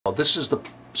Now, this is the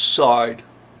side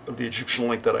of the Egyptian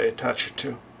link that I attach it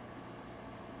to.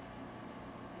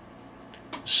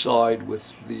 Side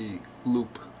with the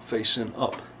loop facing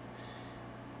up.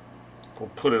 We'll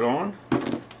put it on,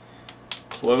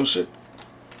 close it,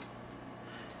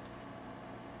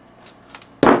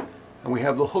 and we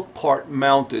have the hook part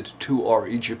mounted to our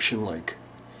Egyptian link.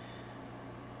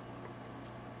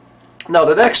 Now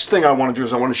the next thing I want to do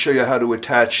is I want to show you how to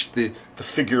attach the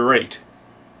figure 8.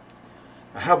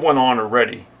 I have one on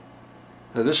already.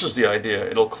 Now this is the idea.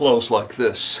 It'll close like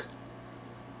this.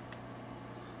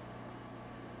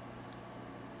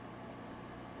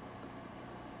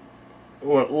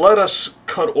 Well, let us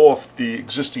cut off the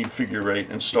existing figure 8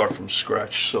 and start from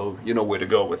scratch so you know where to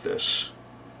go with this.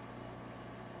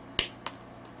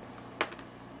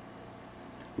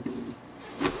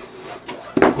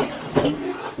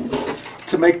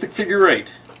 To make the figure 8,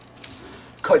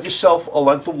 cut yourself a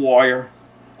length of wire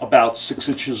about 6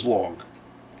 inches long.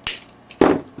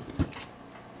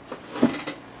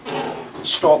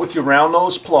 Start with your round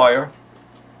nose plier.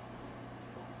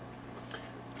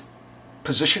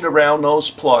 Position a round nose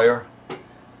plier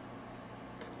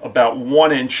about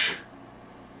 1 inch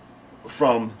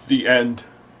from the end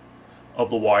of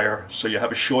the wire, so you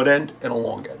have a short end and a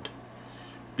long end.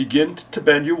 Begin to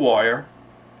bend your wire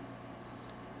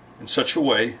in such a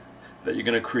way that you're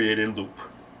going to create a loop.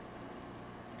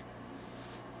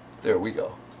 There we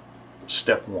go.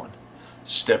 Step 1.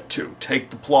 Step 2.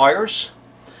 Take the pliers,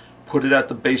 put it at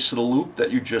the base of the loop that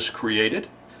you just created.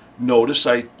 Notice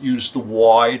I used the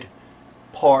wide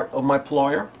part of my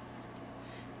plier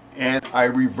and I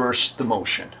reverse the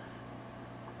motion.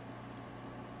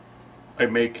 I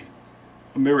make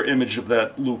a mirror image of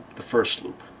that loop, the first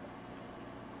loop.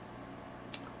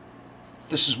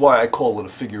 This is why I call it a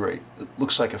figure 8. It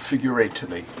looks like a figure 8 to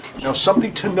me. Now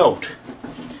something to note.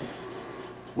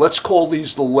 Let's call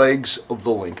these the legs of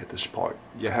the link at this part.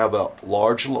 You have a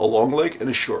long leg and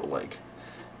a short leg.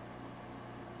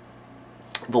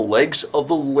 The legs of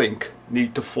the link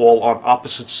need to fall on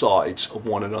opposite sides of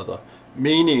one another,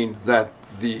 meaning that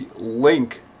the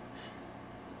link,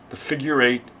 the figure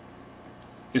 8,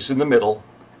 is in the middle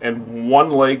and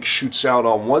one leg shoots out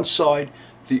on one side,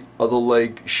 the other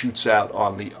leg shoots out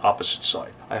on the opposite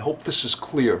side. I hope this is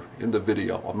clear in the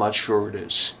video. I'm not sure it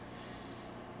is.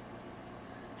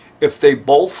 If they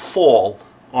both fall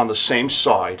on the same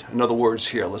side, in other words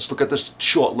here, let's look at this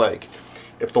short leg.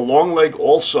 If the long leg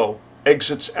also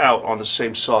exits out on the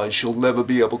same size, you'll never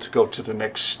be able to go to the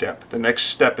next step. The next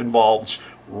step involves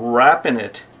wrapping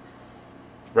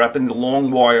the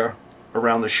long wire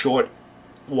around the short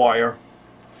wire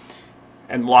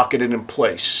and locking it in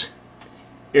place.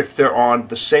 If they're on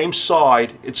the same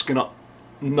side, it's going to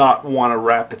not want to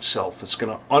wrap itself. It's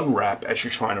going to unwrap as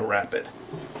you're trying to wrap it.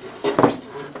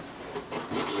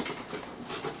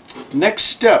 Next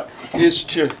step is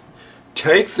to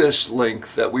take this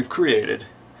link that we've created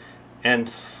and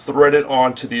thread it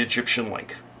onto the Egyptian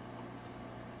link.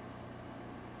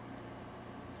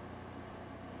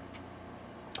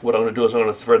 What I'm going to do is I'm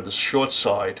going to thread the short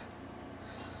side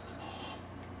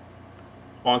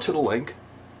onto the link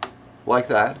like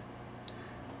that.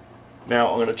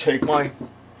 Now I'm going to take my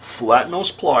flat nose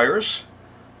pliers.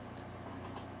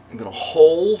 I'm going to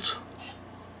hold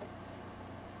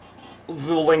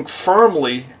the link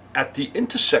firmly at the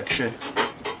intersection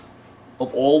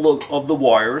of all of the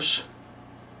wires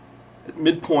at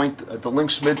midpoint, at the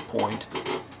link's midpoint,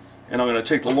 and I'm going to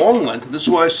take the long length. This is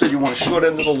why I said you want a short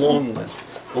end of the long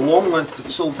length. The long length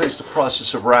facilitates the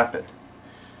process of wrapping.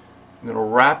 I'm going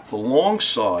to wrap the long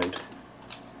side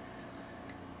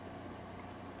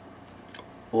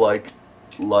like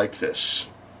this.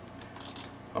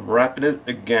 I'm wrapping it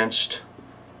against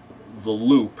the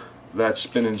loop that's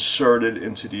been inserted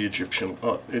into the Egyptian link.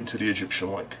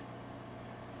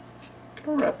 I'm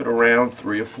going to wrap it around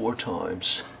 3 or 4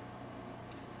 times.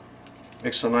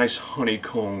 Makes a nice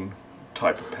honeycomb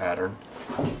type of pattern.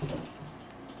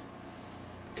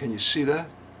 Can you see that?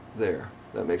 There.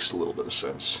 That makes a little bit of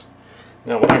sense.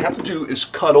 Now what I have to do is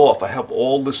cut off. I have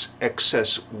all this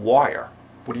excess wire.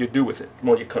 What do you do with it?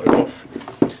 Well, you cut it off.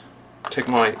 Take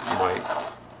my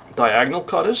diagonal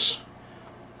cutters,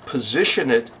 position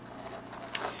it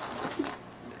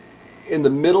in the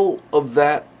middle of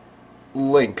that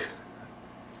link.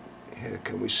 Here,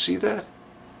 can we see that?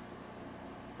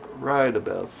 Right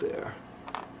about there.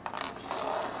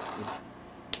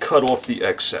 Cut off the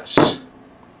excess.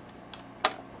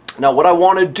 Now what I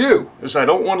want to do is I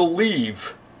don't want to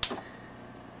leave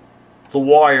the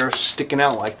wire sticking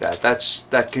out like that.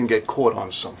 That can get caught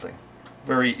on something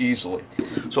very easily.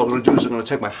 So what I'm going to do is I'm going to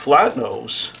take my flat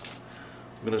nose,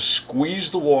 I'm going to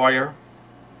squeeze the wire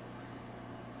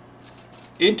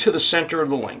into the center of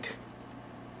the link.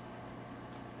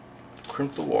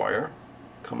 Crimp the wire.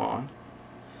 Come on.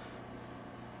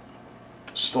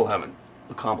 Still haven't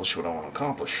accomplished what I want to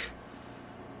accomplish.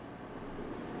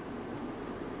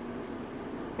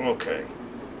 Okay,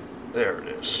 there it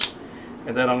is.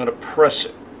 And then I'm going to press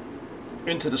it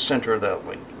into the center of that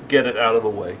link, get it out of the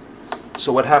way.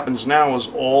 So what happens now is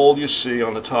all you see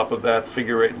on the top of that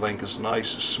figure 8 link is nice,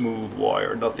 smooth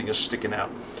wire. Nothing is sticking out.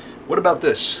 What about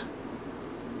this?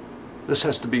 This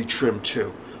has to be trimmed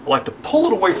too. I like to pull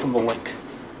it away from the link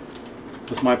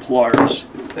with my pliers.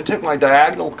 Then take my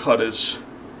diagonal cutters,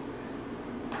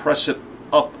 press it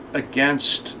up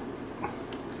against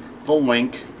the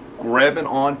link, grabbing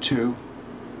onto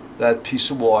that piece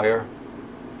of wire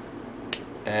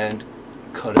and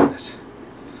cutting it.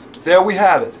 There we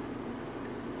have it.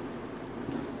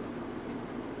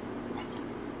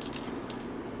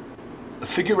 A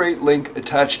figure 8 link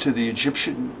attached to the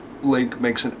Egyptian link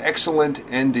makes an excellent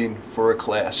ending for a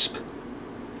clasp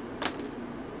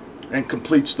and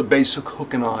completes the basic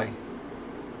hook and eye.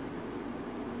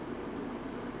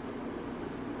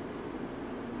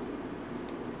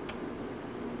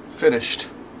 Finished.